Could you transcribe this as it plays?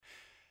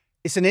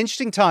It's an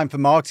interesting time for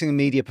marketing and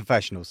media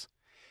professionals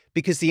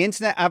because the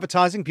Internet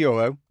Advertising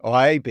Bureau, or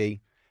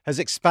IAB, has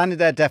expanded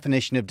their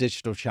definition of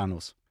digital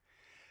channels.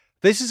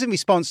 This is in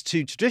response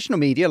to traditional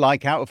media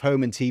like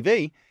out-of-home and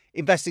TV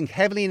investing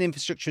heavily in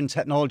infrastructure and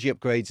technology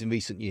upgrades in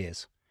recent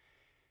years.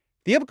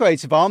 The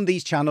upgrades have armed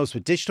these channels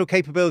with digital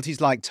capabilities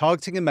like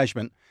targeting and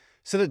measurement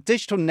so that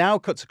digital now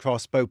cuts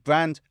across both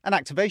brand and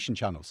activation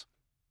channels.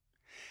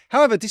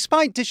 However,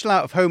 despite digital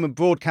out-of-home and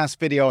broadcast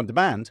video on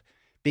demand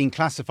being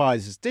classified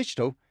as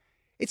digital,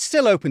 it's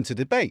still open to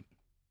debate.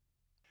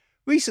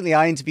 Recently,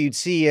 I interviewed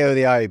CEO of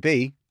the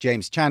IAB,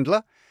 James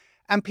Chandler,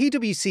 and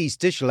PwC's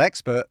digital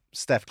expert,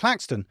 Steph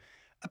Claxton,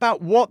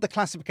 about what the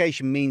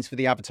classification means for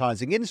the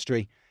advertising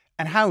industry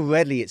and how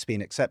readily it's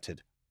been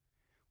accepted.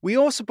 We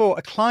also brought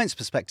a client's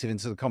perspective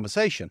into the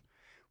conversation,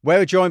 where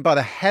we're joined by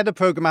the head of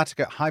programmatic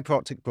at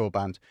Hyperoptic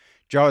Broadband,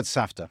 Jared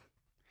Safter.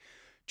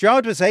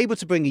 Jared was able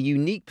to bring a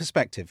unique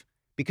perspective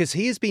because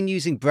he has been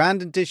using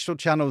brand and digital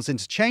channels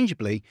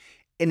interchangeably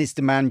in his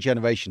demand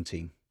generation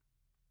team.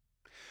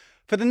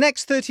 For the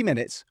next 30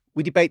 minutes,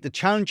 we debate the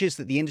challenges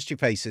that the industry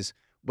faces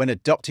when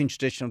adopting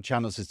traditional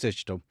channels as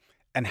digital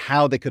and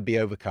how they could be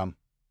overcome.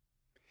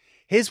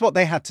 Here's what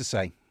they had to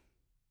say.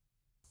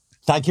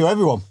 Thank you,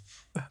 everyone,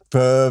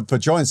 for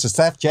joining us. So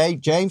Steph,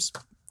 James,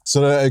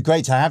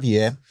 great to have you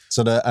here.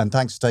 And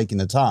thanks for taking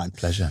the time.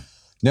 Pleasure.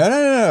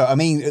 No. I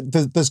mean,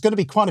 there's going to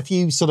be quite a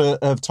few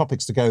of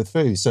topics to go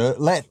through. So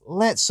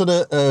let's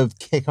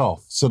kick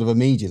off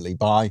immediately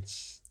by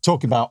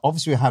talking about,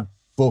 obviously we have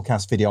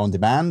broadcast video on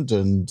demand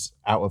and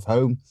out of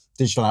home,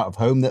 digital out of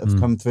home that have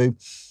come through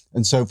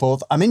and so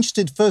forth. I'm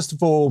interested, first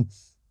of all,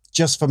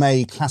 just from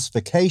a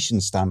classification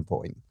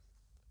standpoint,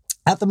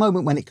 at the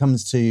moment when it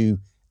comes to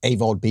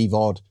AVOD,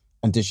 BVOD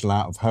and digital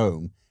out of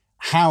home,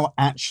 how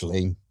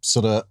actually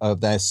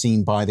they're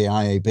seen by the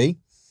IAB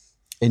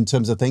in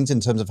terms of things, in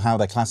terms of how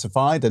they're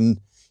classified,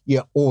 and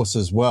also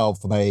as well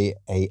from a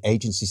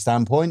agency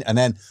standpoint. And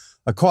then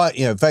I'm quite,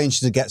 very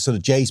interested to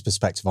get Jay's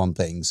perspective on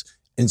things,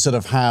 in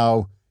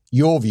how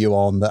your view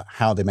on that,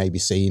 how they may be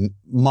seen,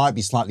 might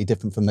be slightly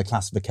different from the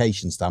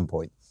classification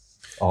standpoint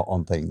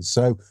on things.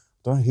 So,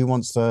 I don't know who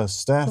wants to,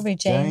 Steph? Probably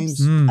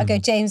James. I'll go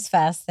James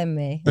first, then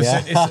me.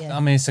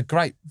 It's a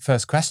great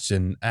first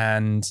question,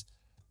 and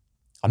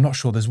I'm not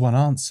sure there's one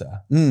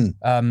answer.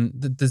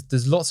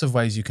 There's lots of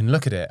ways you can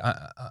look at it.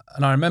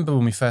 And I remember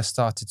when we first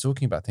started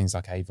talking about things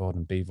like AVOD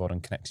and BVOD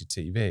and connected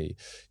TV,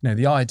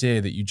 the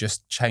idea that you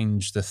just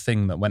change the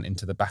thing that went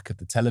into the back of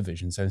the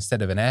television. So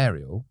instead of an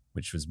aerial,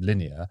 which was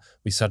linear,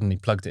 we suddenly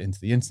plugged it into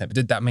the internet. But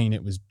did that mean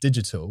it was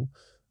digital?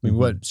 We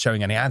weren't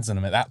showing any ads on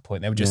them at that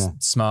point. They were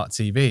just smart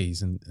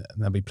TVs, and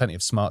there'll be plenty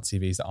of smart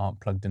TVs that aren't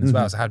plugged in as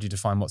well. So how do you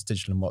define what's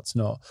digital and what's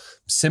not?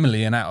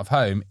 Similarly, in out of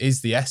home,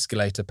 is the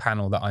escalator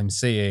panel that I'm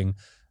seeing,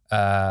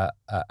 and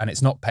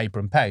it's not paper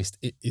and paste,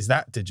 is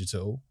that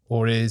digital,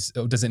 or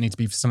does it need to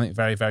be something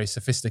very, very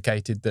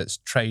sophisticated that's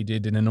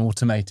traded in an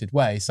automated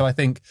way? So I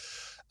think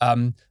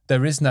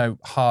there is no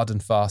hard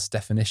and fast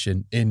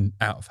definition in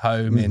out of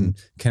home, in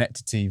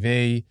connected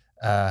TV.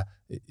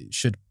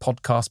 Should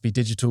podcast be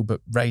digital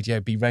but radio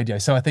be radio?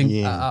 So I think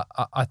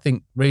I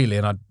think really,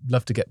 and I'd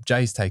love to get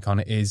Jay's take on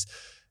it,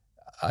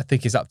 I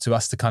think it's up to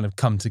us to kind of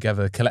come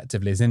together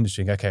collectively as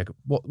industry and go, okay,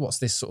 what's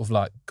this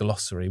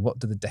glossary? What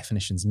do the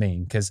definitions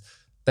mean? Because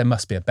there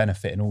must be a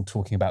benefit in all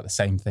talking about the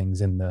same things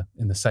in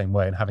the same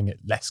way and having it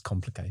less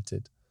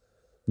complicated.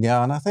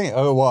 Yeah, and I think,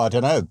 I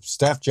don't know,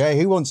 Steph,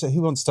 Jay, who wants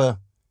to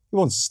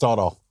start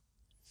off?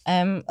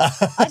 I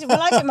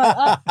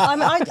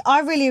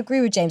really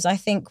agree with James. I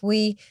think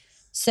we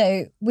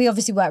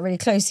obviously work really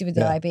closely with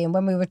the IAB, and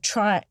when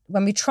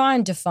we try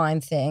and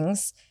define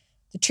things,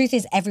 the truth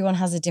is everyone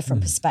has a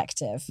different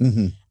perspective.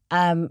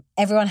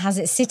 Everyone has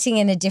it sitting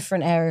in a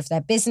different area of their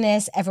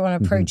business. Everyone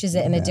approaches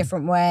it in a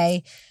different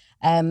way.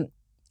 At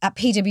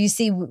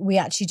PwC, we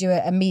actually do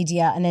a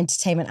media and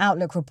entertainment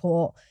outlook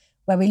report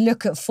where we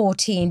look at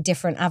 14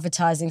 different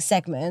advertising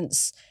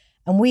segments,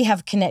 and we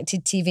have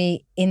connected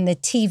TV in the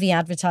TV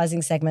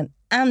advertising segment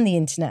and the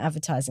internet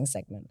advertising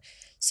segment.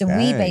 So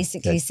we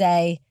basically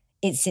say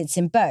it sits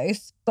in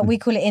both, but we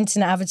call it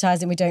internet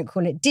advertising. We don't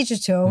call it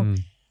digital.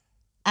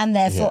 And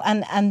therefore,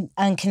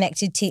 and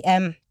connected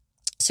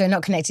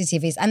not connected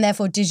TVs, and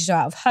therefore digital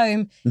out of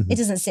home, it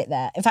doesn't sit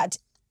there. In fact,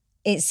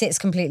 it sits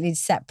completely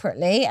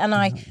separately. And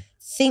I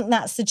think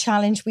that's the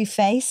challenge we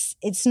face.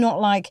 It's not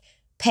like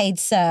paid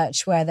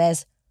search where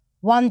there's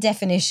one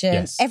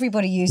definition,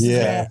 everybody uses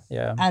it,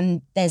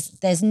 and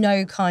there's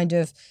no kind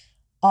of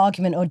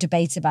argument or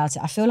debate about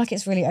it. I feel like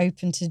it's really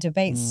open to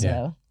debate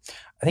still.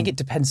 I think it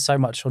depends so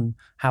much on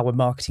how a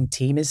marketing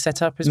team is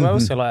set up as well.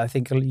 So I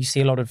think you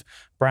see a lot of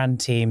brand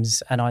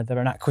teams and either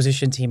an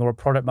acquisition team or a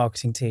product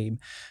marketing team.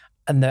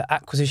 And the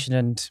acquisition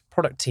and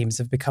product teams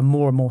have become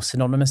more and more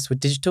synonymous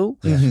with digital.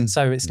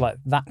 So it's like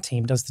that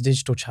team does the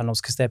digital channels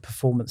because they're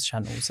performance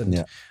channels,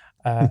 and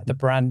the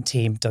brand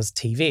team does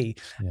TV.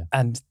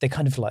 And they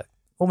kind of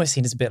almost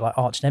seen as a bit like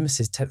arch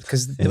nemesis,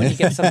 because when you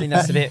get something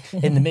that's a bit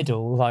in the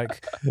middle, like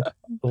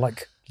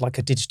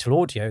a digital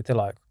audio, they're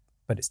like,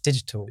 but it's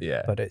digital,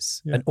 Yeah. but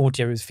it's an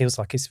audio feels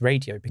like it's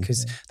radio,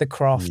 because the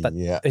craft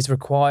that is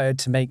required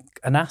to make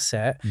an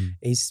asset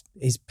is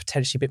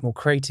potentially a bit more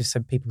creative. So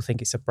people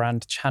think it's a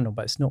brand channel,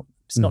 but it's not.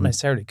 It's not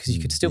necessarily, because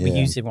you could still be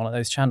using one of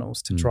those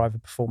channels to drive a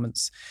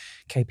performance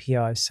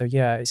KPI. So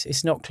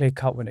it's not clear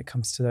cut when it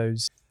comes to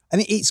those.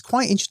 And it's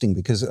quite interesting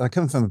because I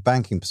come from a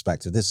banking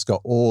perspective. This has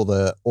got all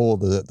the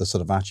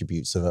sort of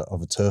attributes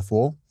of a turf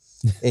war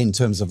in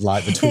terms of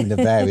like between the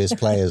various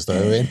players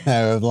that are in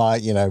there, of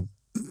like,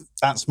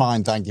 that's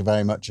mine, thank you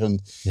very much.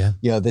 And,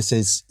 this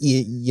is,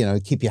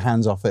 keep your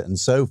hands off it and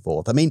so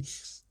forth. I mean,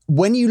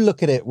 when you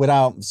look at it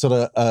without sort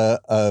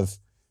of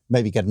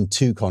maybe getting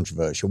too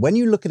controversial, when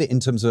you look at it in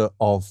terms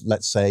of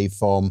let's say,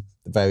 from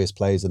the various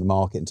players in the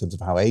market, in terms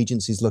of how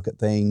agencies look at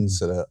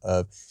things,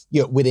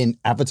 within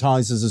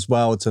advertisers as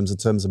well, in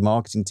terms of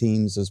marketing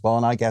teams as well,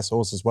 and I guess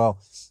also as well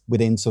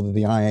within sort of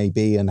the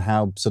IAB and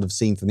how sort of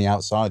seen from the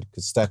outside,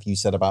 because Steph, you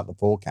said about the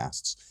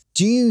forecasts.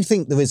 Do you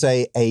think there is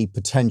a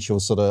potential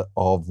sort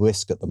of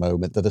risk at the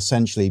moment that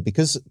essentially,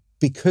 because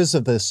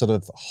of the sort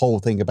of whole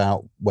thing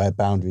about where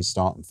boundaries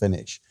start and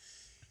finish,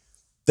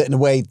 that in a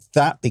way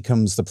that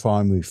becomes the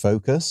primary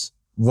focus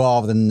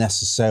rather than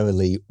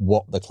necessarily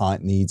what the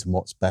client needs and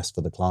what's best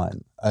for the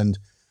client? And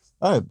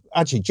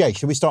actually, Jay,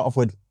 should we start off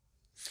with?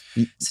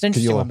 It's an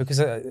interesting one, because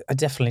I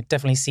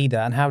definitely see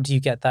that. And how do you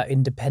get that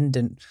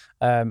independent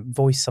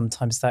voice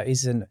sometimes that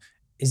isn't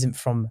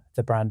from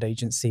the brand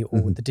agency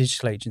or the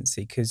digital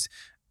agency? Because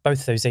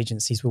both those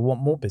agencies will want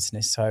more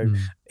business. So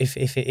if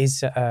it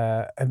is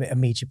a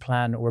media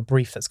plan or a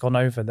brief that's gone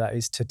over that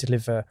is to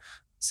deliver,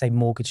 say,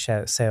 mortgage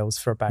share sales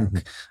for a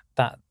bank,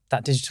 that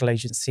digital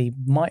agency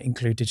might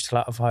include digital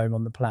out of home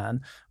on the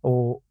plan,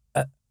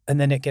 and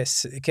then it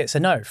gets a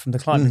no from the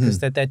client because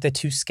they're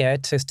too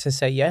scared to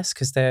say yes,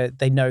 because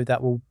they know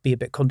that will be a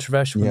bit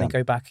controversial when they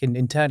go back in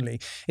internally.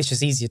 It's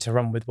just easier to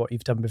run with what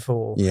you've done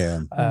before,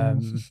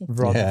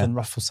 rather than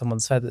ruffle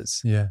someone's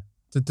feathers. Yeah,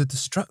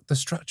 the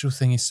structural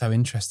thing is so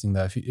interesting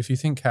though. If you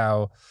think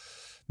how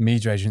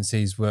media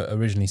agencies were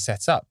originally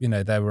set up,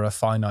 there were a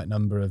finite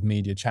number of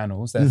media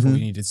channels, therefore you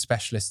needed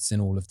specialists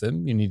in all of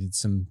them, you needed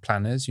some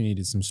planners, you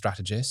needed some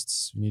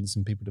strategists, you needed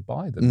some people to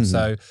buy them.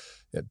 So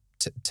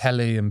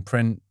telly and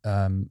print,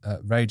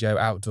 radio,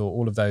 outdoor,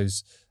 all of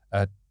those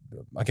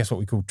I guess what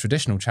we call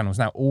traditional channels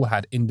now all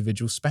had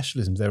individual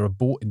specialisms. They were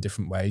bought in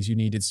different ways. You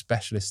needed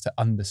specialists to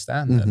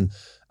understand them.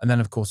 And then,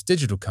 of course,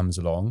 digital comes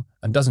along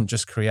and doesn't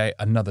just create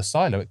another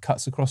silo, it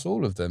cuts across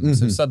all of them.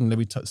 So suddenly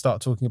we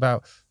start talking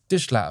about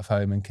digital out of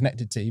home and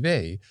connected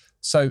TV.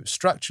 So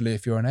structurally,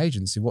 if you're an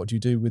agency, what do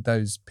you do with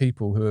those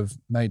people who have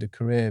made a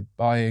career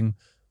buying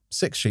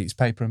 6 sheets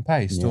paper and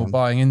paste or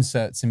buying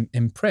inserts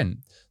in print?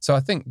 So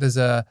I think there's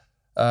a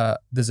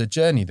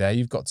journey there.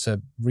 You've got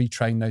to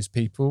retrain those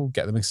people,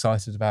 get them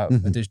excited about a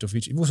digital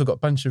future. You've also got a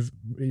bunch of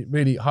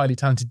really highly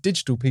talented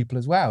digital people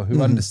as well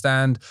who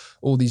understand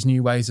all these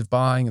new ways of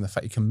buying and the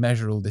fact you can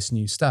measure all this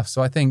new stuff.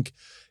 So I think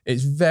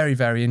it's very,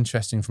 very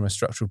interesting from a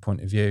structural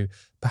point of view.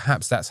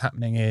 Perhaps that's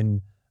happening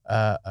in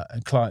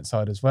a client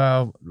side as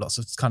well. Lots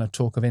of kind of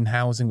talk of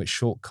in-housing, which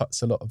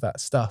shortcuts a lot of that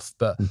stuff.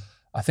 But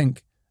I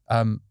think,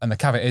 and the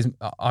caveat is,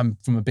 I'm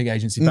from a big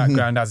agency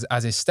background, as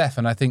is Steph,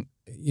 and I think,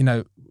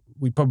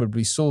 we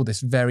probably saw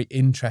this very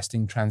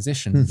interesting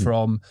transition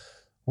from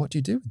what do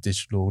you do with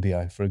digital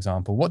audio, for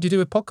example? What do you do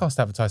with podcast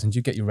advertising? Do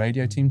you get your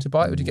radio team to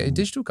buy it, or do you get your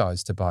digital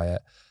guys to buy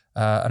it?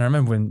 And I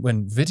remember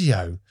when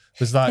video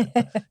was like,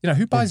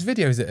 who buys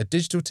video? Is it a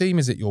digital team?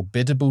 Is it your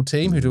biddable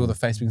team who do all the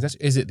Facebook?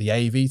 Is it the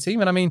AV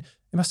team? And I mean,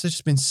 it must have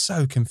just been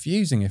so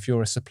confusing if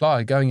you're a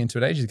supplier going into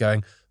an agency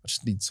going, I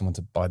just need someone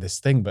to buy this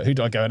thing, but who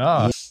do I go and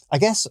ask? I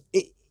guess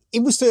it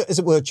was to, as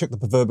it were, chuck the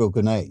proverbial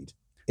grenade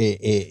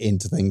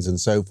into things and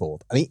so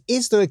forth. I mean,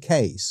 is there a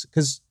case,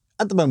 because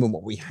at the moment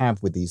what we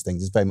have with these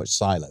things is very much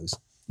silos,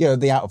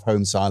 the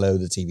out-of-home silo,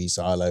 the TV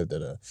silo,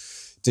 the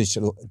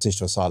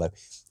digital silo.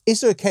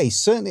 Is there a case,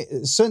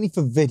 certainly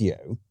for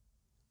video,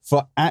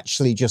 for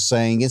actually just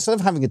saying, instead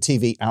of having a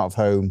TV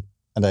out-of-home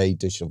and a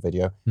digital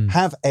video,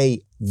 have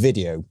a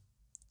video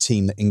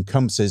team that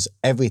encompasses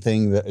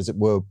everything that, as it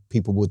were,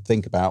 people would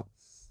think about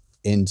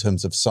in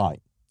terms of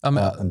site?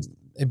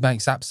 It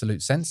makes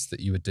absolute sense that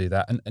you would do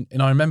that.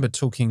 And I remember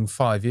talking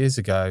 5 years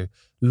ago,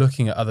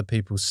 looking at other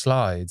people's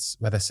slides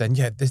where they're saying,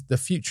 the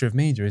future of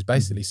media is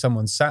basically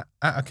someone sat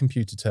at a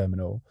computer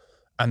terminal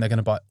and they're going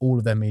to buy all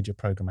of their media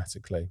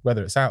programmatically,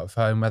 whether it's out of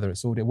home, whether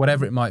it's audio,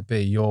 whatever it might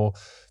be, your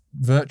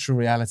virtual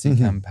reality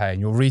campaign,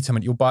 your retail,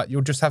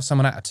 you'll just have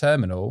someone at a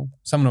terminal,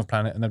 someone will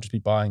plan it and they'll just be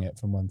buying it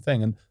from one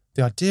thing. And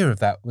the idea of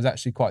that was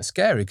actually quite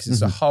scary because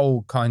it's a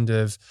whole kind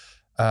of,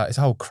 it's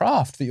a whole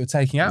craft that you're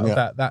taking out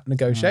of that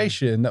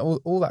negotiation,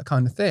 all that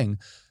kind of thing.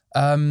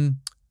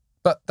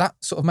 But that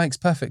sort of makes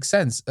perfect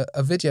sense.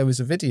 A video is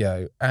a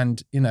video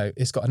and,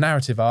 it's got a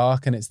narrative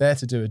arc and it's there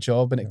to do a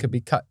job and it could be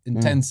cut in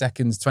 10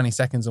 seconds, 20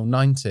 seconds or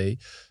 90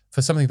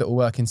 for something that will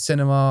work in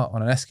cinema,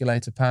 on an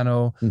escalator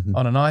panel,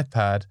 on an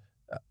iPad.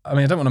 I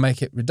mean, I don't want to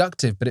make it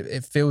reductive, but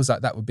it feels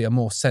like that would be a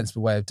more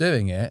sensible way of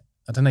doing it.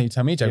 I don't know, you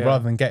tell me, Joe,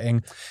 rather than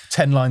getting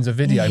 10 lines of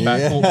video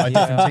back all by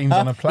different teams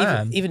on a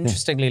plan. Even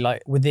interestingly,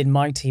 like within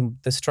my team,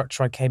 the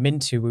structure I came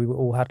into, we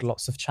all had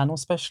lots of channel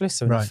specialists.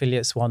 So an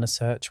affiliates one, a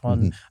search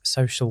one, a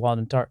social one,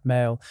 and direct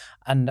mail.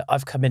 And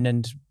I've come in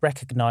and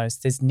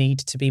recognised there's need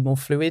to be more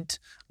fluid.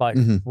 Like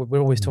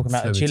we're always talking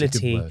about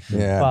agility.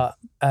 But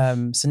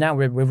so now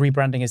we're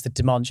rebranding as the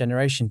demand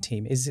generation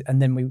team.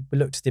 And then we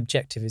looked at the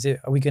objective.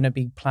 Are we going to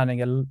be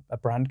planning a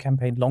brand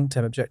campaign,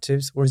 long-term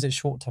objectives, or is it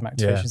short-term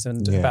activations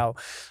and about...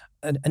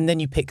 And then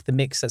you pick the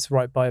mix that's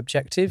right by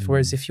objective.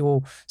 Whereas if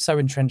you're so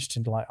entrenched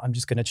in like, I'm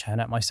just going to churn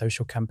out my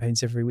social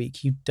campaigns every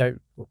week, you don't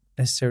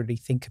necessarily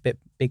think a bit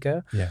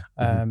bigger.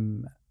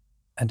 And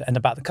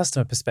about the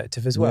customer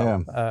perspective as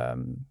well.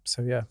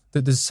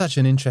 There's such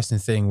an interesting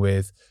thing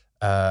with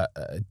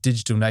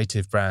digital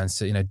native brands,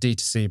 so,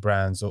 D2C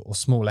brands or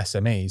small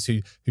SMEs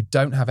who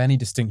don't have any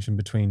distinction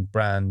between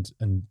brand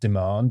and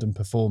demand and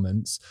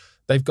performance.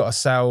 They've got to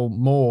sell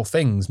more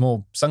things,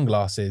 more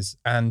sunglasses,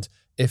 and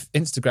if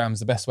Instagram's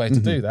the best way to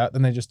do that,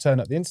 then they just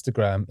turn up the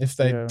Instagram. If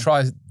they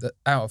try the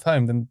out of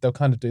home, then they'll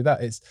kind of do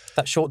that. It's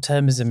that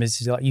short-termism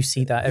is like you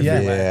see that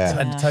everywhere.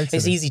 And totally.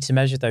 It's easy to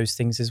measure those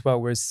things as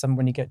well. Whereas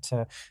when you get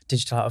to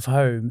digital out of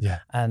home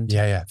and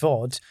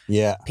VOD,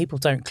 people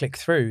don't click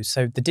through.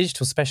 So the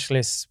digital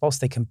specialists, whilst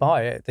they can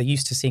buy it, they're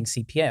used to seeing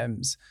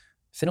CPMs.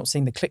 If they're not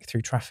seeing the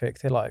click-through traffic,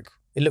 they're like,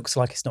 it looks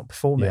like it's not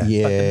performing. But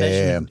the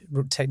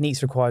measurement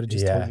techniques required are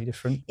just totally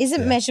different.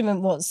 Isn't measurement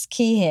what's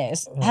key here?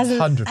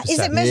 100%. Is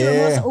it measurement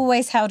what's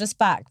always held us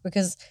back?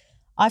 Because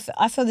I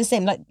feel the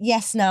same. Like,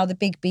 yes, now the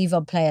big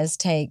BVOD players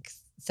take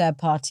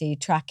third-party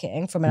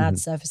tracking from an ad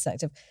server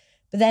perspective,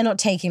 but they're not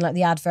taking like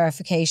the ad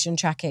verification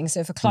tracking. So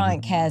if a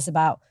client cares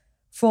about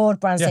fraud,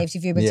 brand safety,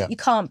 viewability, you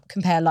can't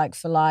compare like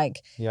for like.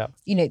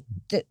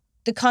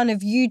 The kind of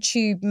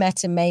YouTube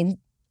Meta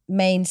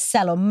main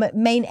sell or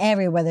main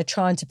area where they're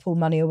trying to pull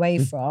money away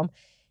from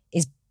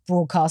is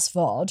broadcast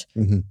VOD.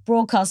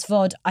 Broadcast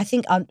VOD, I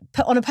think, on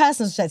a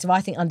personal perspective,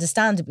 I think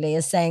understandably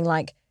is saying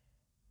like,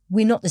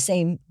 we're not the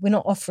same, we're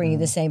not offering you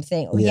the same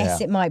thing. Or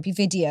yes, it might be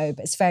video,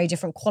 but it's very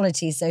different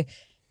quality. So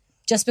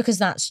just because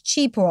that's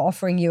cheaper or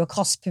offering you a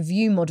cost per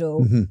view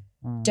model,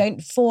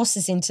 don't force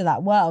us into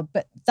that world.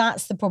 But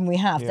that's the problem we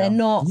have. They're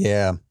not,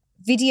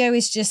 video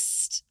is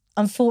just...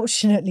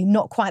 unfortunately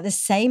not quite the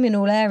same in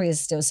all areas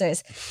still. So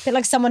it's a bit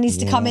like someone needs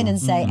to come in and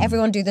say,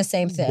 everyone do the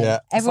same thing.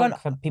 Everyone.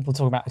 It's like people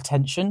talk about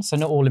attention. So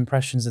not all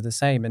impressions are the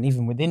same. And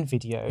even within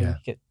video, you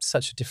get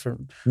such a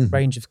different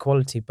range of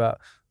quality,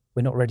 but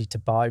we're not ready to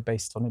buy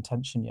based on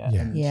attention yet.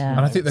 And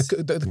I think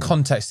the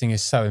context thing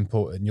is so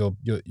important.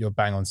 You're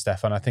bang on,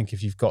 Stefan. I think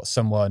if you've got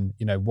someone,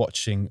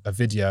 watching a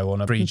video on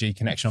a 3G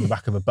connection on the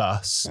back of a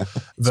bus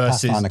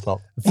versus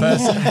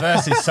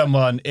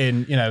someone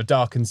in, a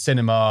darkened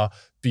cinema,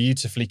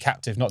 beautifully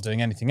captive, not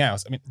doing anything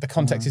else. I mean, the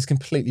context is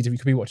completely different.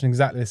 You could be watching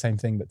exactly the same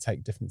thing, but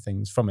take different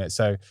things from it.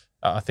 So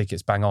I think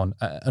it's bang on.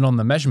 And on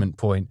the measurement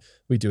point,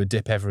 we do a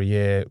dip every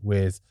year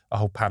with a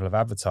whole panel of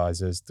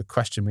advertisers. The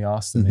question we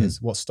ask them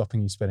is, what's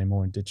stopping you spending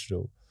more in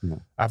digital?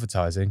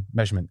 Advertising,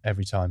 measurement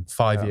every time,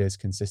 5 years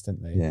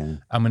consistently.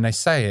 And when they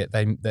say it,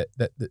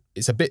 that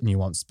it's a bit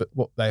nuanced, but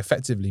what they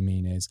effectively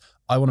mean is,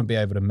 I want to be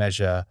able to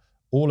measure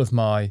all of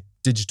my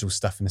digital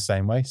stuff in the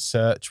same way,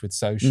 search with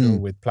social,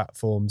 with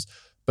platforms.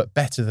 But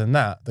better than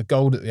that, the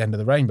gold at the end of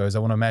the rainbow is I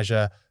want to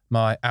measure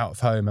my out of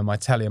home and my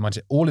telly and my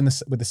all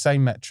with the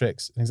same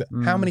metrics.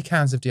 How many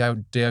cans of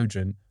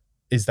deodorant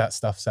is that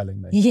stuff selling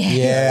me?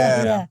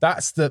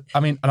 That's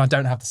and I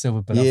don't have the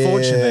silver bullet.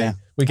 Unfortunately,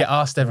 we get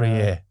asked every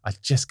year. I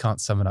just can't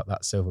summon up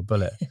that silver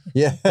bullet.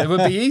 It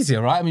would be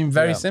easier, right? I mean,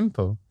 very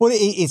simple. Well,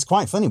 it's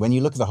quite funny when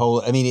you look at the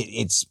whole. I mean,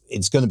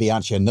 it's going to be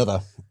actually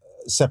another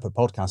separate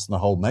podcast on the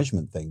whole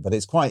measurement thing. But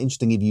it's quite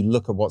interesting if you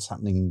look at what's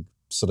happening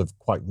sort of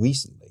quite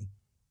recently.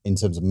 In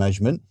terms of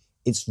measurement,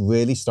 it's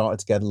really started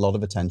to get a lot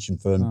of attention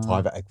from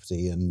private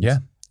equity and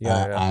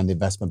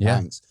investment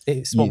banks.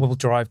 It's what will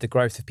drive the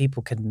growth. If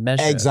people can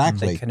measure,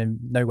 they can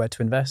know where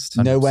to invest.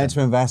 100%. Know where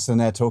to invest, and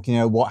they're talking,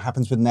 what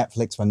happens with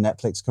Netflix when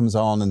Netflix comes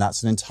on, and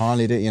that's an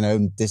entirely,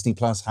 Disney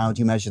Plus. How do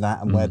you measure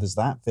that, and where does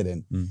that fit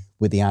in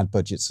with the ad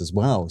budgets as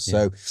well?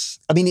 So,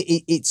 I mean,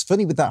 it's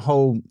funny with that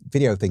whole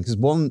video thing because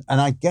and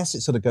I guess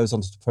it sort of goes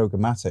on to the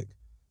programmatic.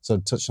 So,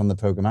 touched on the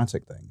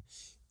programmatic thing,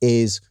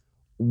 is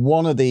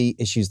one of the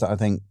issues that I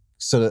think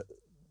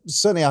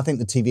certainly I think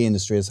the TV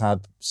industry has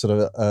had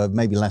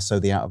maybe less so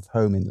the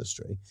out-of-home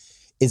industry,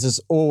 is there's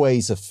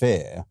always a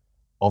fear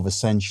of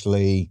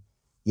essentially,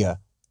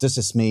 does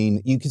this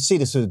mean, you can see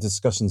the sort of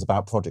discussions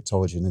about Project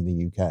Origin in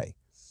the UK.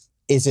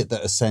 Is it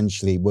that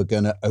essentially we're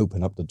going to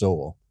open up the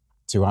door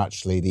to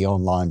actually the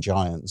online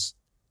giants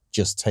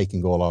just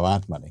taking all our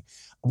ad money?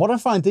 What I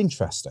find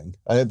interesting,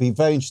 it'd be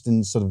very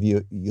interesting sort of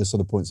your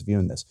sort of points of view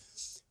in this.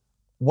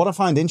 What I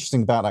find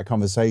interesting about that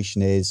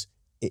conversation is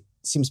it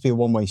seems to be a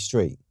one-way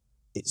street.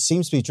 It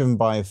seems to be driven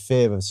by a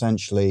fear of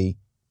essentially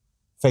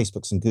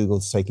Facebook's and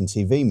Google's taking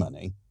TV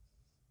money,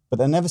 but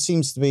there never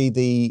seems to be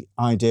the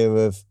idea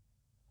of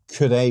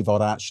could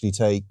AVOD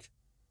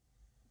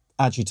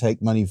actually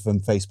take money from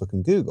Facebook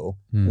and Google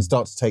and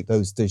start to take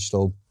those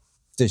digital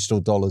digital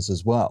dollars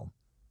as well.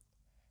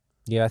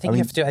 Yeah, I think you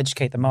have to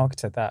educate the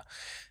marketer that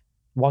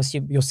whilst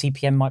your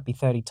CPM might be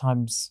 30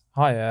 times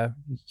higher,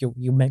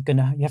 you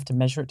have to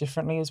measure it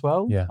differently as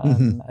well. Yeah.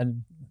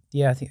 And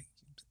yeah, I think,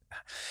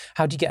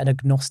 how do you get an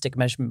agnostic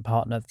measurement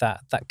partner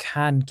that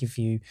can give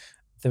you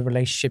the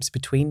relationships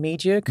between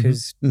media?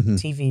 Because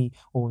TV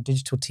or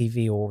digital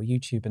TV or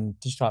YouTube and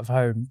digital out of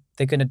home,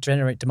 they're going to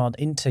generate demand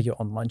into your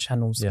online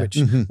channels, which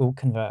will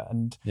convert.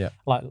 And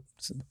like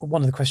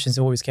one of the questions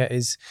I always get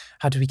is,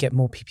 how do we get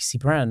more PPC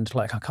brand?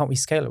 Like, how can't we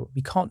scale it?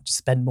 We can't just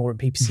spend more on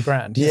PPC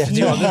brand. You have to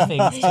do other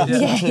things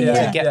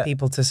to get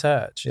people to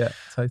search. Yeah,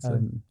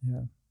 totally.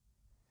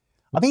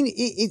 I mean,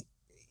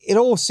 it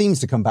all seems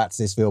to come back to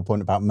this real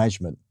point about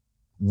measurement.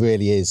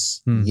 Really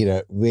is,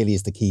 really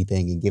is the key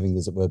thing in giving,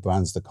 as it were,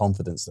 brands the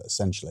confidence that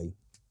essentially,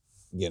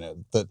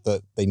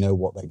 that they know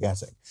what they're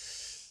getting.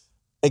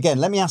 Again,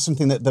 let me ask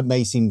something that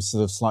may seem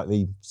sort of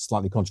slightly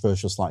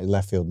controversial, slightly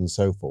left field and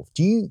so forth.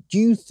 Do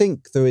you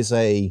think there is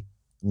a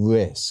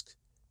risk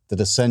that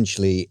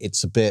essentially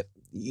it's a bit,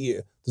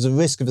 there's a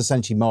risk of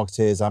essentially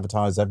marketers,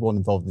 advertisers, everyone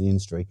involved in the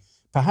industry,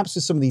 perhaps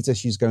with some of these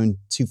issues going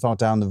too far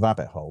down the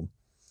rabbit hole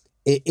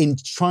in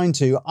trying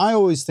to, I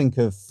always think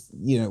of,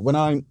 when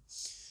I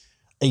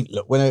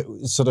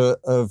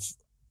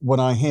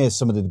hear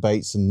some of the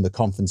debates and the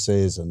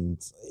conferences, and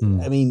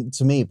I mean,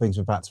 to me, it brings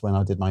me back to when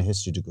I did my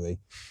history degree,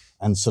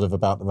 and sort of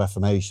about the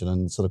Reformation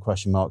and sort of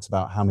question marks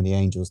about how many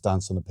angels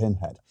dance on a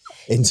pinhead.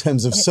 In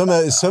terms of some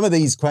of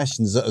these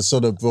questions that are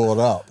sort of brought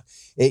up,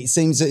 it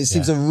seems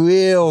a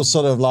real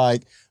sort of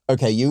like,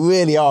 okay, you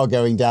really are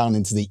going down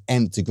into the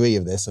nth degree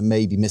of this, and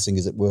maybe missing,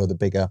 as it were, the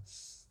bigger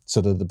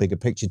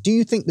picture. Do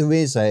you think there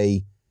is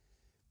a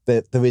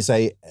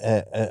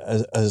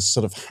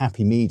sort of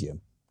happy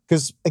medium?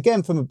 Because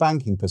again, from a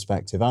banking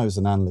perspective, I was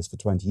an analyst for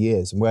 20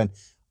 years. And when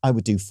I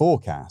would do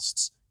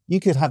forecasts, you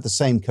could have the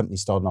same company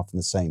starting off from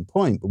the same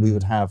point, but we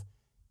would have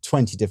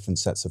 20 different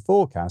sets of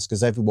forecasts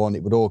because it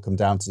would all come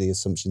down to the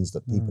assumptions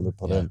that people had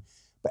put in.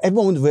 But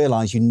everyone would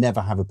realize you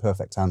never have a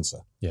perfect answer.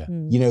 Yeah.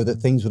 That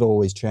things would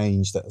always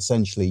change, that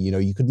essentially,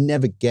 you could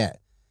never get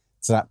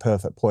to that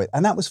perfect point.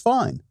 And that was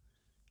fine.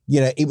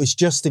 It was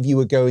just if you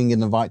were going in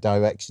the right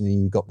direction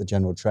and you got the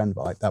general trend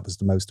right, that was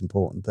the most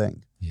important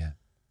thing. Yeah.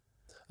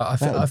 I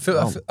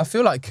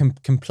feel like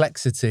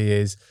complexity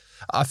is,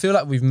 I feel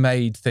like we've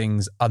made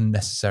things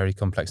unnecessarily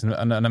complex.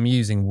 And I'm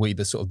using we,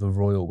 the sort of the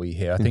royal we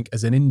here. I think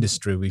as an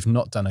industry, we've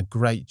not done a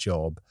great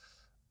job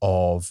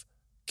of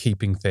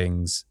keeping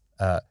things,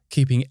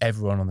 keeping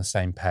everyone on the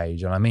same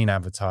page. And I mean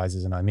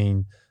advertisers and I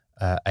mean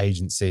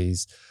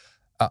agencies.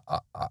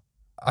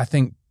 I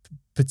think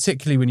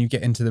particularly when you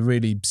get into the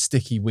really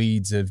sticky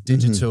weeds of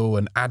digital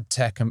and ad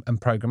tech and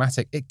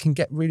programmatic, it can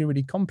get really,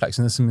 really complex.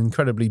 And there's some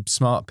incredibly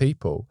smart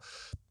people.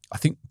 I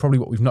think probably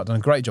what we've not done a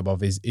great job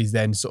of is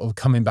then sort of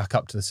coming back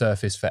up to the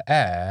surface for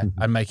air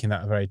and making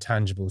that a very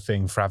tangible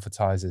thing for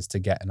advertisers to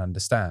get and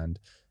understand.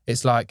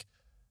 It's like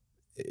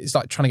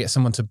trying to get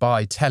someone to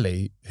buy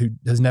telly who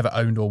has never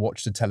owned or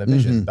watched a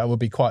television. That would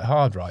be quite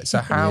hard, right? So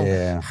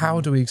how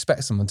do we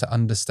expect someone to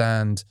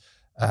understand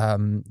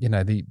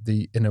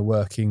the inner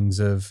workings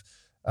of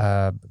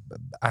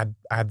ad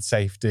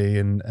safety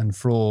and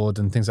fraud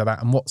and things like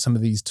that, and what some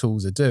of these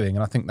tools are doing?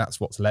 And I think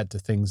that's what's led to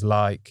things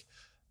like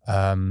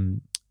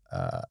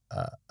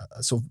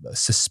sort of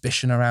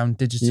suspicion around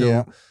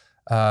digital.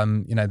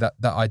 That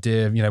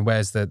idea of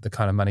where's the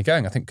kind of money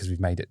going? I think because we've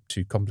made it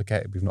too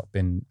complicated, we've not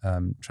been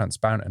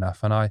transparent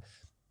enough. And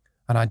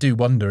I do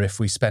wonder if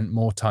we spent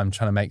more time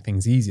trying to make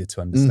things easier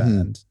to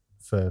understand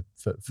for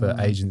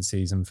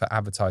agencies and for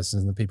advertisers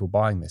and the people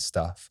buying this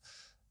stuff,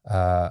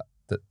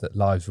 that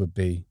lives would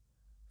be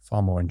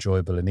far more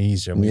enjoyable and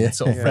easier, and we could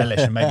sort of relish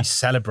and maybe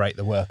celebrate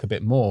the work a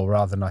bit more,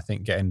 rather than, I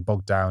think, getting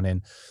bogged down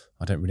in,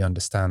 I don't really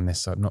understand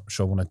this, so I'm not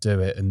sure I want to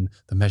do it, and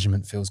the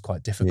measurement feels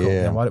quite difficult.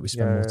 Why don't we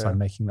spend more time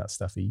making that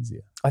stuff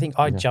easier? I think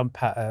I'd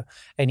jump at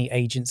any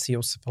agency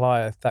or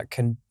supplier that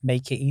can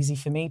make it easy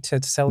for me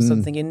to sell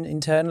something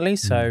internally.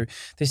 So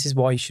this is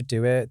why you should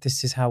do it,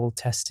 this is how we'll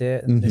test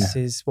it, and this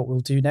is what we'll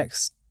do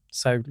next.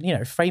 So,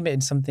 frame it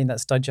in something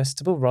that's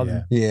digestible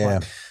rather than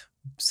like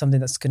something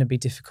that's going to be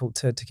difficult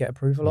to get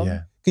approval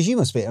on. Because you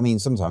must be,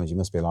 sometimes you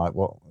must be like,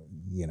 well,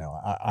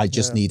 I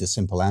just need a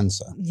simple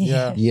answer.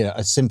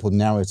 A simple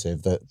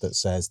narrative that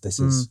says this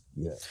is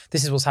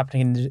what's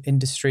happening in the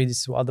industry,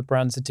 this is what other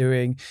brands are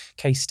doing,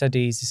 case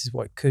studies, this is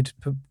what it could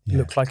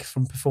look like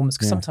from performance.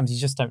 Because sometimes you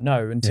just don't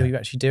know until you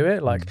actually do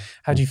it. Like,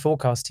 how do you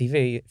forecast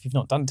TV if you've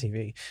not done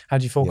TV? How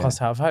do you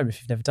forecast out of home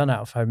if you've never done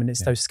out of home? And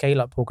it's those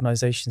scale-up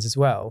organizations as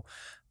well,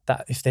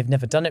 that if they've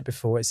never done it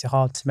before, it's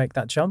hard to make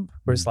that jump.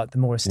 Whereas like the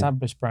more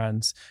established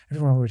brands,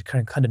 everyone already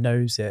kind of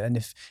knows it. And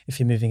if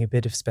you're moving a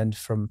bit of spend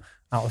from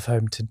out of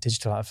home to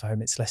digital out of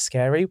home, it's less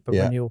scary. But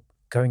when you're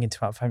going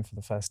into out of home for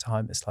the first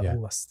time, it's like,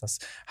 that's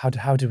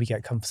how do we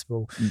get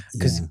comfortable?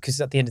 Because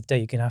at the end of the day,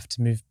 you're going to have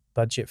to move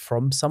budget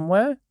from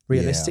somewhere.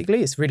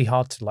 Realistically, it's really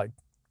hard to like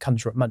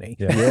conjure up money.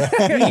 Yeah.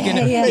 you're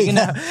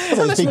gonna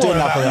Keep doing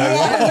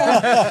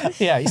that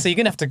for yeah, so you're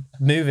gonna have to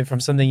move it from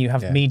something you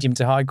have medium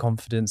to high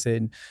confidence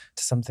in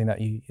to something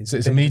that you. So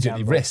it's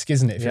immediately risk,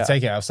 isn't it? If you're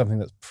taking it out of something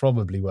that's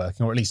probably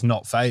working, or at least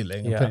not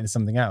failing, and putting it into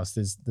something else,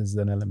 there's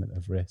an element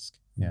of risk.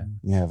 Yeah,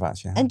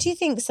 that's And do you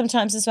think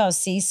sometimes as well,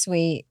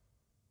 C-suite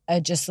are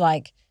just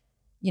like,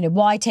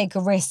 why take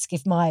a risk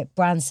if my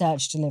brand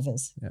search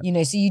delivers?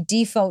 Yeah. So you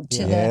default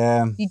to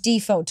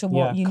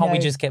what you know. Can't we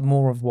just get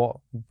more of what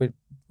we're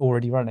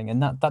already running?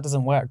 And that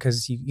doesn't work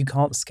because you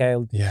can't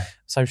scale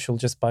social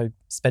just by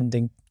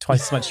spending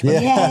twice as much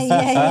money.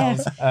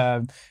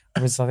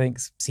 Whereas I think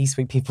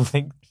C-suite people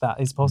think that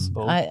is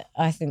possible.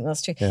 I think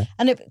that's true. Yeah.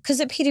 And because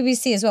at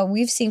PwC as well,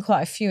 we've seen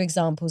quite a few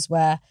examples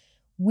where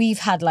we've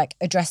had like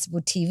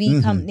addressable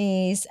TV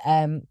companies.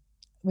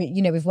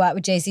 We've worked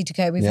with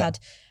JCDecaux. We've had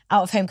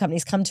out-of-home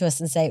companies come to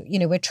us and say,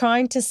 we're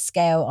trying to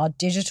scale our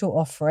digital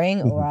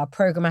offering or our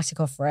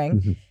programmatic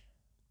offering.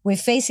 We're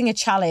facing a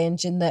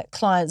challenge in that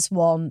clients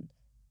want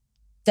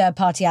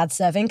third-party ad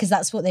serving because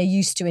that's what they're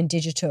used to in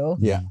digital.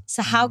 Yeah.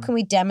 So how can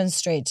we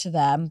demonstrate to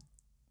them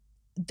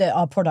that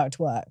our product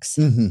works?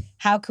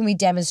 How can we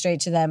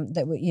demonstrate to them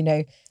that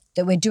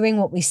that we're doing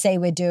what we say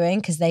we're doing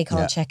because they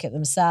can't check it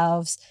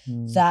themselves?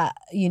 That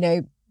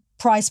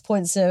price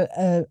points are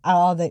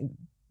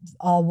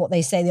what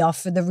they say they are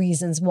for the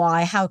reasons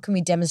why. How can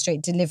we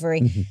demonstrate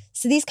delivery?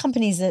 So these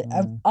companies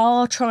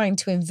are trying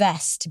to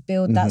invest to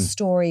build that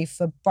story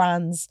for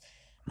brands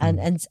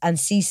and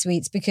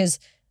C-suites, because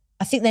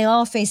I think they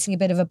are facing a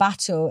bit of a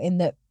battle in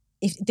that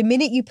if the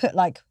minute you put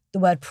like the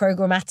word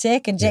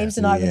programmatic, and James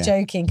and I were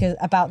joking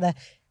about the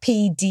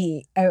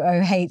PDOOH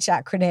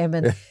acronym,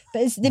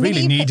 but it's the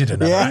really needed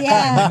another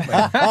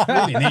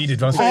acronym. Really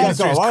needed one.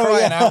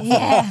 Crying out.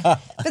 Yeah,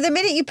 but the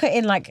minute you put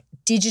in like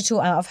digital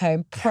out of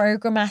home,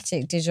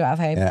 programmatic digital out of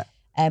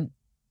home,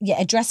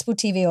 addressable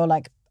TV, or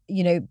like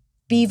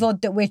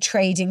BVOD that we're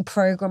trading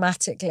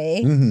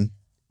programmatically,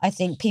 I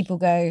think people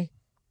go,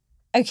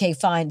 okay,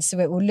 fine, so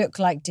it will look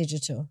like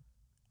digital.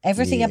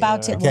 Everything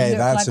about it will look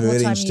that's like a really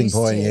what I'm interesting used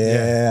point.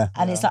 to.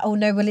 And it's like, oh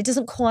no, well, it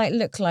doesn't quite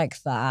look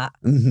like that.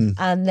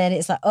 And then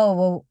it's like, oh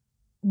well,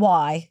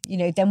 why?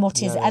 Then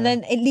what is it? And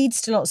then it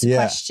leads to lots of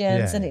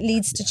questions, and it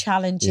leads to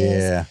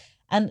challenges.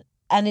 And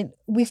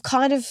we've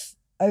kind of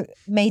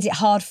made it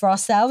hard for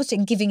ourselves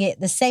in giving it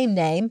the same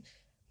name,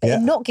 but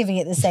in not giving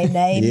it the same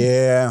name.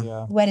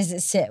 Where does it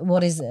sit?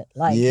 What is it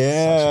like?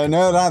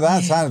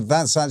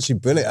 That's actually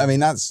brilliant. I mean,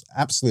 that's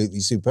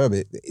absolutely superb.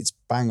 It's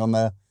bang on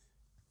the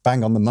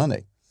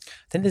money.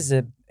 I think there's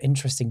an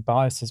interesting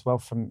bias as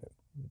well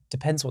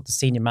depends what the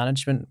senior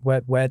management,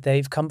 where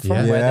they've come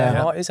from, where their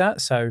heart is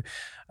at. So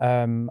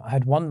I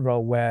had one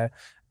role where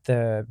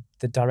the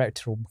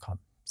director or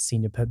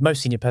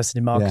most senior person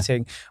in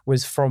marketing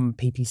was from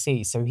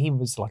PPC. So he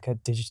was like a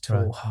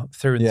digital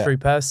through and through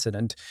person.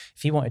 And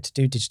if he wanted to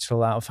do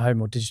digital out of home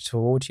or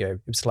digital audio,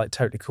 it was like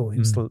totally cool. He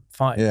was still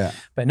fine.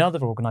 But in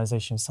other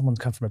organizations, someone's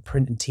come from a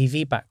print and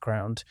TV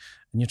background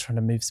and you're trying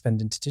to move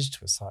spend into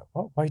digital. It's like,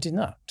 what? Why are you doing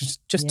that?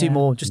 Just do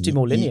more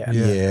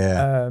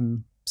linear.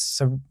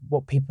 So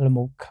what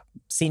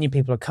senior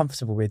people are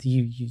comfortable with,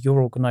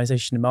 your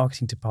organisation and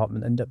marketing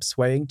department end up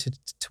swaying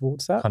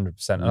towards that.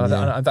 100%.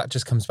 And that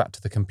just comes back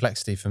to the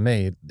complexity for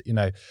me.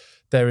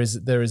 There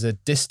is a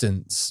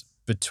distance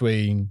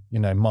between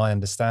my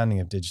understanding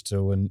of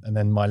digital and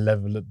then my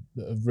level of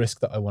risk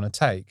that I want to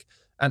take.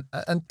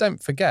 And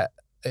don't forget,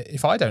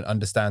 if I don't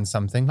understand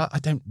something, like I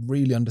don't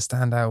really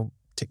understand how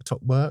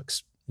TikTok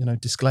works,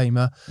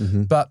 disclaimer,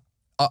 but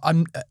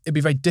it'd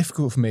be very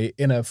difficult for me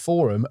in a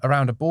forum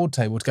around a board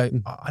table to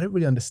go, I don't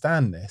really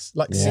understand this.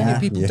 Like senior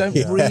people don't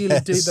really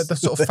do the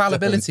sort of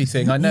fallibility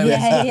thing. I know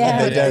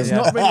it's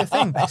not really a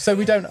thing. So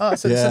we don't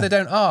ask. So they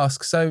don't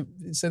ask. So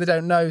they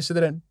don't know. So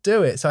they don't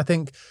do it. So I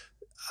think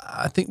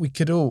we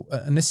could all,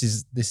 and this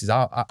is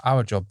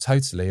our job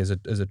totally as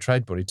a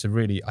trade body, to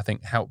really, I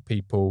think, help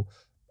people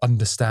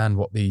understand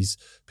what these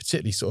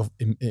particularly sort of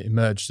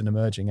emerged and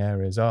emerging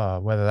areas are,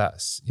 whether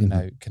that's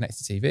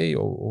connected TV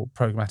or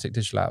programmatic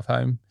digital out of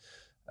home,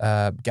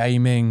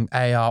 gaming,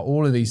 AR,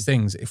 all of these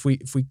things. If we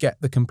get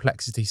the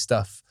complexity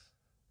stuff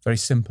very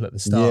simple at the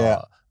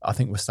start, I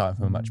think we're starting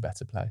from a much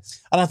better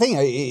place. And I think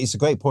it's a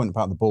great point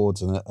about the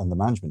boards and the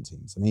management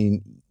teams. I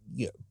mean,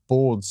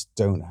 boards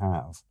don't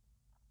have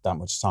that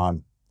much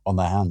time on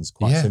their hands,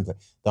 quite simply.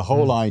 The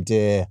whole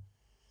idea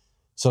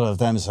sort of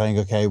them saying,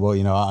 okay, well,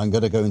 I'm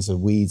going to go into the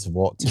weeds of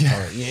what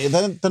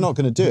they're not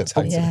going to do it.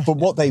 But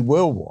what they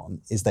will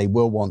want is they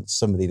will want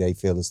somebody they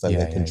feel as though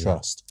they can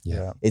trust.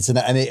 Yeah.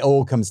 And it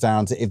all comes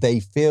down to, if they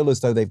feel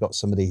as though they've got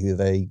somebody who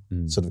they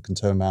sort of can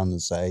turn around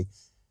and say,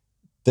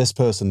 this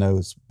person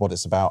knows what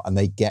it's about and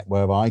they get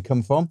where I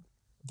come from,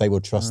 they will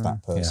trust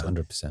that person.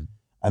 100%.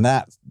 And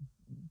that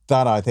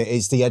I think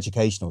is the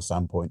educational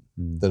standpoint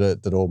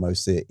that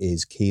almost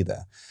is key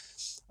there.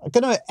 I'm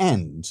going to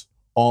end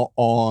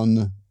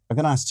on I'm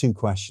going to ask two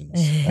questions,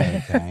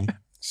 okay?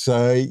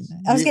 So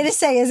I was going to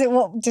say, is it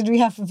what did we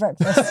have for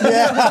breakfast?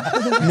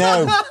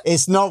 No,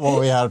 it's not what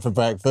we had for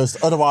breakfast.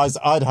 Otherwise,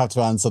 I'd have to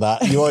answer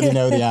that. You already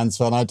know the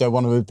answer, and I don't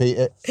want to repeat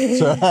it.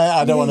 So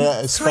I don't want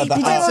to spread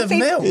that out. Pints of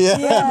milk.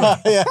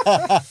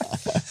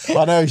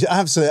 I know,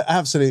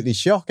 absolutely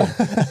shocking.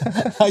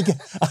 I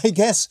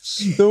guess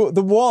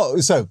the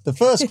what? So the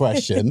first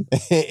question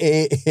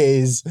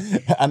is,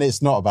 and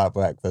it's not about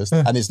breakfast,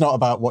 and it's not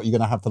about what you're going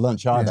to have for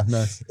lunch either. Yeah,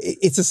 no.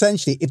 It's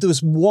essentially, if there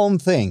was one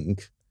thing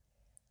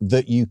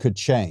that you could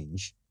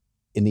change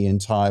in the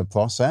entire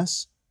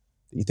process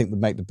that you think would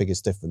make the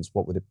biggest difference,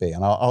 what would it be?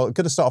 And I'm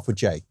going to start off with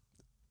Jay.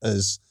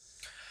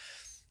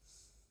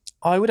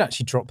 I would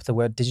actually drop the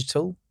word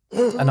digital.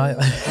 And I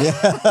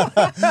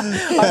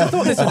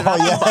thought this would have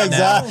happened by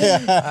now.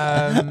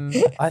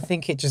 I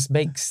think it just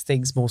makes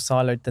things more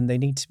siloed than they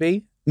need to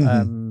be.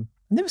 And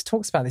there was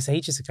talks about this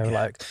ages ago,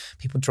 like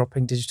people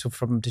dropping digital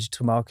from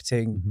digital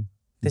marketing.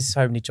 There's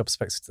so many job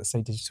specs that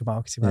say digital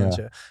marketing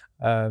manager.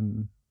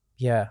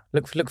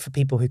 Look for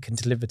people who can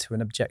deliver to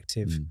an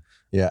objective.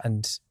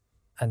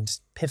 And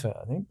pivot,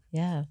 I think.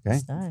 Yeah, Okay.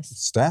 that's nice.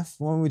 Steph,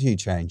 what would you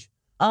change?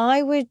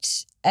 I would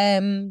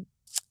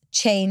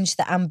change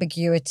the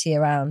ambiguity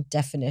around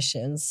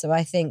definitions. So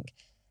I think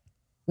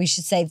we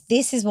should say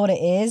this is what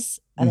it is,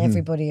 and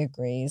everybody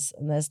agrees,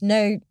 and there's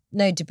no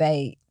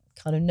debate,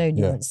 kind of no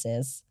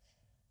nuances.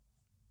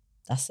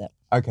 That's it.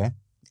 Okay.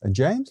 And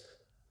James?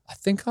 I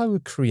think I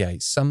would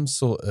create some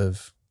sort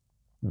of,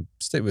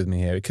 stick with me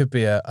here, it could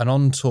be an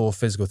on-tour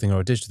physical thing or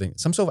a digital thing,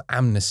 some sort of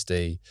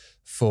amnesty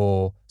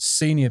for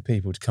senior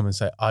people to come and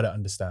say, I don't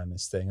understand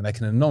this thing. And they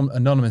can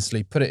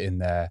anonymously put it in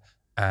there,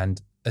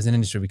 and as an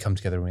industry, we come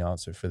together and we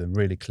answer it for them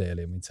really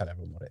clearly, and we tell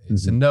everyone what it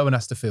is. So no one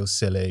has to feel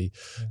silly,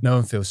 no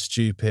one feels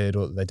stupid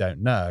or that they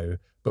don't know,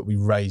 but we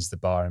raise the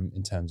bar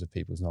in terms of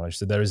people's knowledge.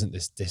 So there isn't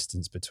this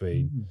distance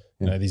between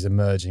these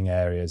emerging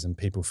areas and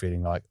people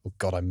feeling like, oh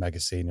God, I'm mega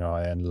senior,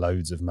 I earn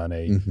loads of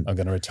money, I'm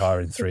going to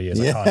in 3 years,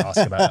 I can't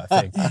ask about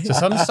that thing. So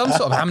some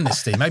sort of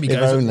amnesty maybe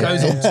goes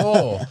on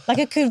tour. Like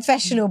a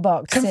confessional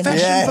box. In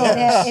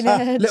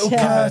a little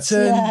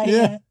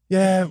curtain.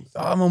 Yeah.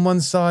 I'm on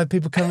one side,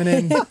 people coming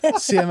in,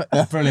 see them.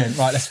 Brilliant.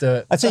 Right, let's do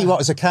it. I tell you what,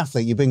 as a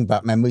Catholic, you bring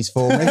back memories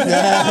for me.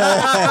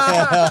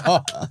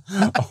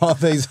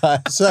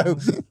 So,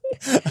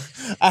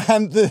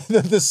 and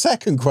the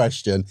second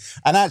question,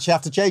 and actually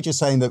after Jay just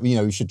saying that,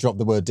 you should drop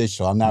the word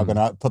digital, I'm now going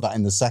to put that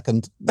in the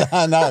second,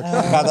 now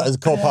that is a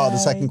core part of the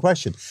second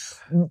question.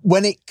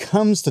 When it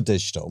comes to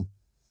digital,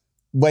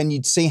 when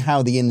you see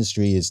how the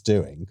industry is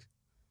doing,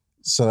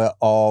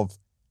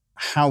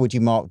 how would you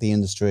mark the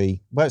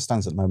industry, where it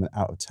stands at the moment,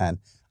 out of 10?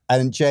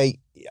 And Jay,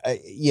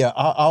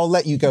 I'll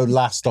let you go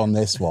last on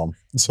this one,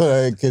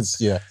 because,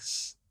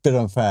 bit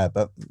unfair.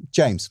 But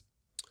James?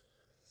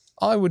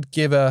 I would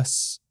be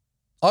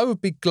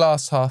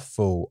glass half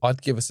full.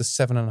 I'd give us a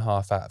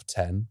 7.5 out of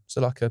 10. So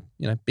like a,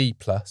 B+.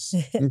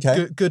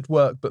 Okay. Good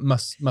work, but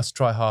must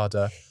try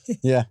harder.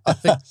 Yeah.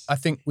 I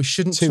think we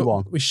shouldn't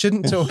 2-1. We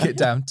shouldn't talk it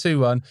down.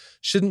 2-1.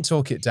 Shouldn't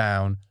talk it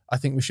down. I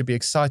think we should be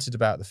excited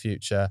about the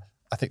future.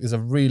 I think there's a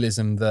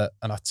realism that,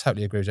 and I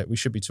totally agree with that, we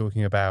should be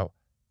talking about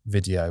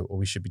video or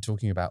we should be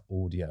talking about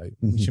audio.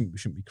 We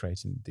shouldn't be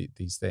creating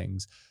these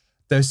things.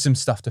 There's some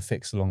stuff to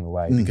fix along the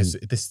way because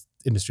this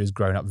industry has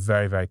grown up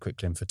very, very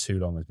quickly and for too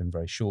long has been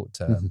very short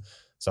term.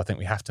 So I think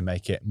we have to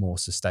make it more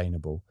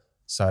sustainable.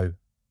 So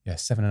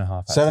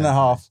 7.5.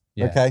 7.5.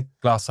 Yeah. Okay.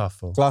 Glass half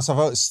full. Glass half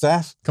full.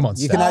 Steph? Come on,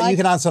 you Steph. You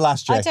can answer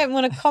last, Jay. I don't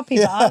want to copy,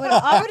 but I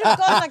would have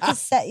gone like a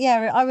set.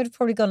 Yeah, I would have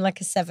probably gone like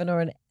a 7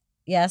 or an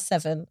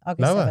 7. I'll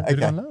go Lower.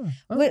 7. Okay. Lower.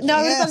 Oh. No,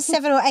 I would have gone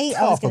 7 or 8.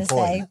 I was going to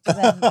say. But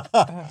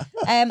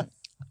then,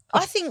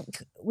 I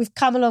think we've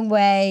come a long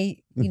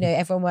way.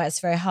 Everyone works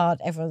very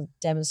hard. Everyone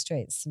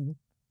demonstrates some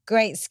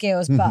great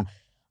skills. But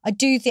I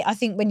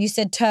think when you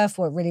said turf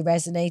war, it really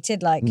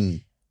resonated. Like,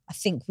 I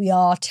think we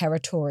are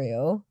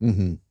territorial.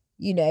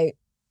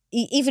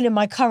 Even in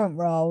my current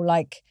role,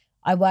 like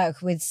I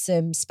work with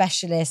some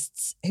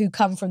specialists who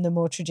come from the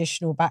more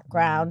traditional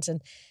background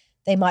and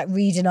they might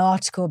read an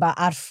article about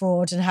ad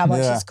fraud and how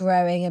much it's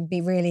growing and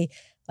be really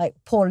like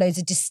pour loads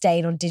of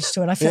disdain on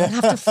digital. And I feel like I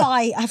have to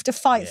fight. I have to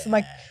fight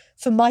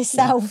for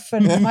myself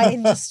and my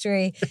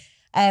industry.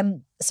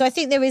 So I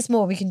think there is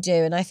more we can do.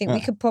 And I think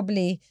we could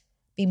probably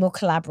be more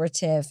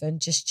collaborative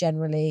and just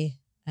generally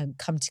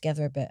come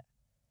together a bit.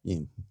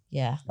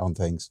 Yeah. On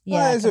things.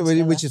 Yeah.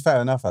 Which is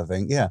fair enough, I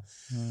think. Yeah.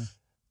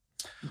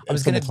 I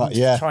was going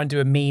to try and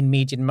do a mean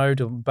median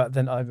modal, but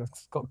then I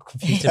got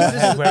confused.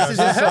 This is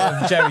sort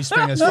of Jerry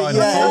Springer's final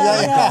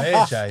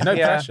Yeah. Jay. No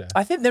pressure.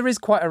 I think there is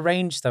quite a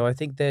range, though. I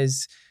think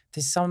there's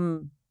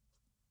some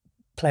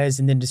players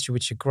in the industry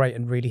which are great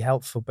and really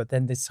helpful, but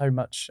then there's so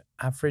much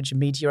average and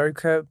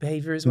mediocre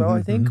behaviour as well,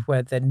 I think,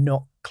 where they're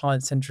not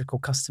client-centric or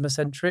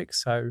customer-centric.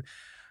 So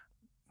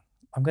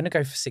I'm going to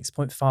go for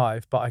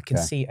 6.5, but I can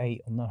see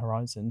 8 on the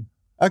horizon.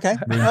 Okay.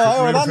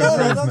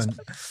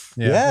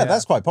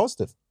 That's quite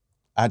positive.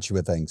 Actually,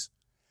 with things.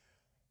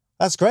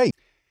 That's great.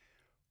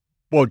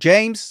 Well,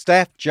 James,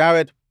 Steph,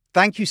 Jared,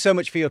 thank you so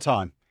much for your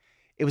time.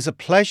 It was a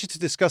pleasure to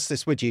discuss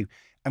this with you,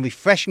 and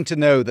refreshing to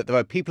know that there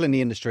are people in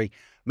the industry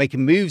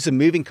making moves and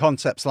moving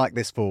concepts like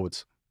this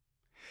forwards.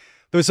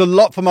 There is a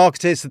lot for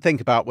marketers to think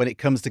about when it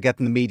comes to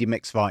getting the media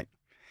mix right.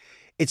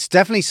 It's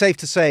definitely safe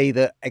to say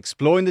that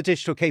exploring the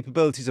digital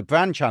capabilities of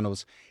brand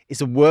channels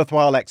is a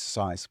worthwhile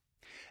exercise.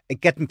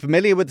 And getting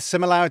familiar with the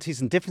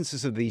similarities and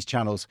differences of these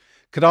channels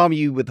could arm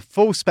you with the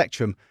full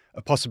spectrum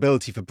of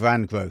possibility for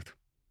brand growth.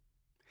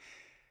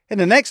 In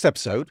the next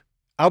episode,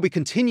 I'll be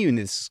continuing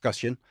this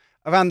discussion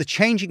around the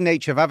changing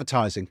nature of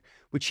advertising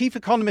with Chief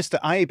Economist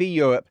at IAB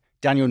Europe,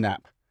 Daniel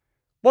Knapp.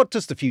 What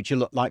does the future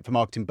look like for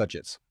marketing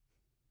budgets?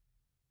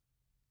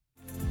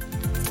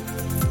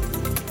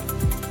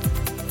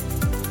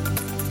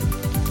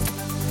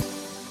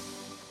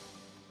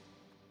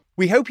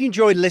 We hope you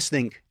enjoyed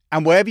listening,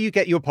 and wherever you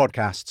get your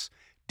podcasts,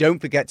 don't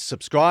forget to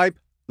subscribe,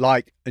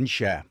 like, and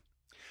share.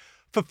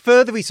 For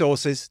further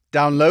resources,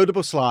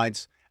 downloadable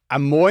slides,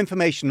 and more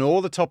information on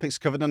all the topics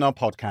covered in our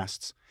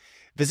podcasts,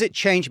 visit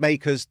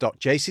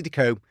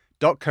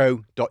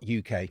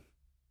changemakers.jcdeco.co.uk.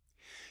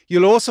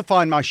 You'll also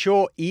find my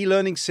short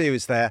e-learning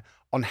series there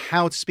on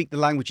how to speak the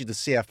language of the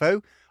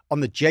CFO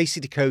on the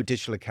JCDecaux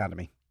Digital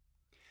Academy.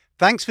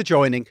 Thanks for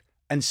joining,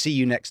 and see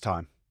you next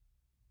time.